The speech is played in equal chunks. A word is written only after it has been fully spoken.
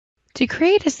To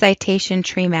create a citation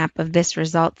tree map of this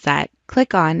result set,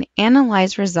 click on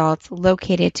Analyze Results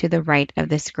located to the right of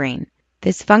the screen.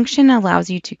 This function allows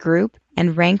you to group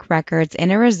and rank records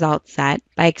in a result set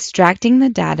by extracting the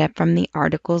data from the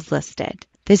articles listed.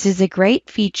 This is a great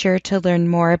feature to learn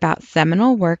more about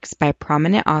seminal works by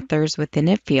prominent authors within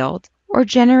a field, or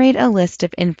generate a list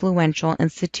of influential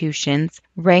institutions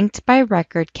ranked by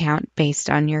record count based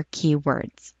on your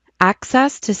keywords.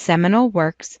 Access to seminal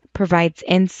works provides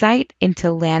insight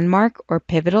into landmark or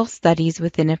pivotal studies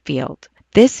within a field.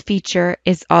 This feature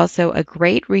is also a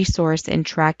great resource in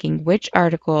tracking which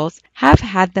articles have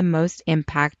had the most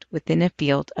impact within a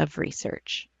field of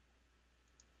research.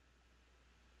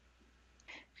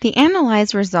 The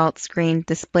Analyze Results screen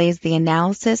displays the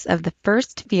analysis of the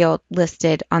first field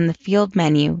listed on the field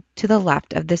menu to the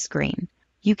left of the screen.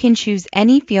 You can choose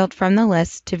any field from the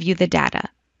list to view the data.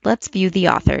 Let's view the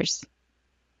authors.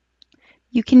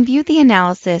 You can view the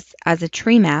analysis as a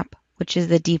tree map, which is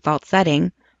the default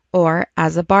setting, or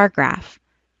as a bar graph.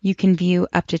 You can view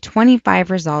up to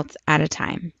 25 results at a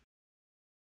time.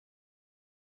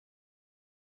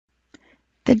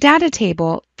 The data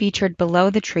table featured below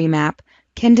the tree map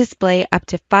can display up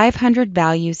to 500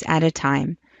 values at a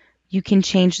time. You can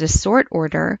change the sort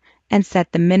order and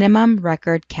set the minimum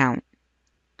record count.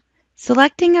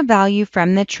 Selecting a value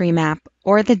from the tree map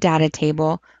or the data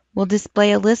table will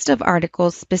display a list of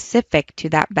articles specific to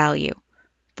that value.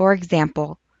 For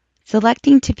example,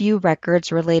 selecting to view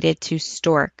records related to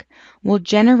stork will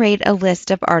generate a list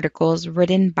of articles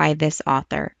written by this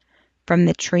author. From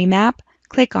the tree map,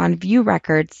 click on View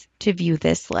Records to view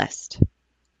this list.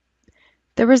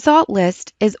 The result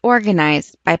list is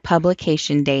organized by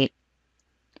publication date.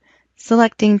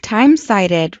 Selecting Time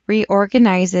Cited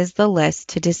reorganizes the list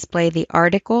to display the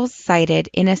articles cited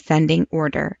in ascending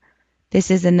order. This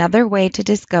is another way to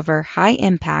discover high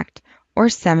impact or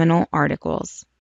seminal articles.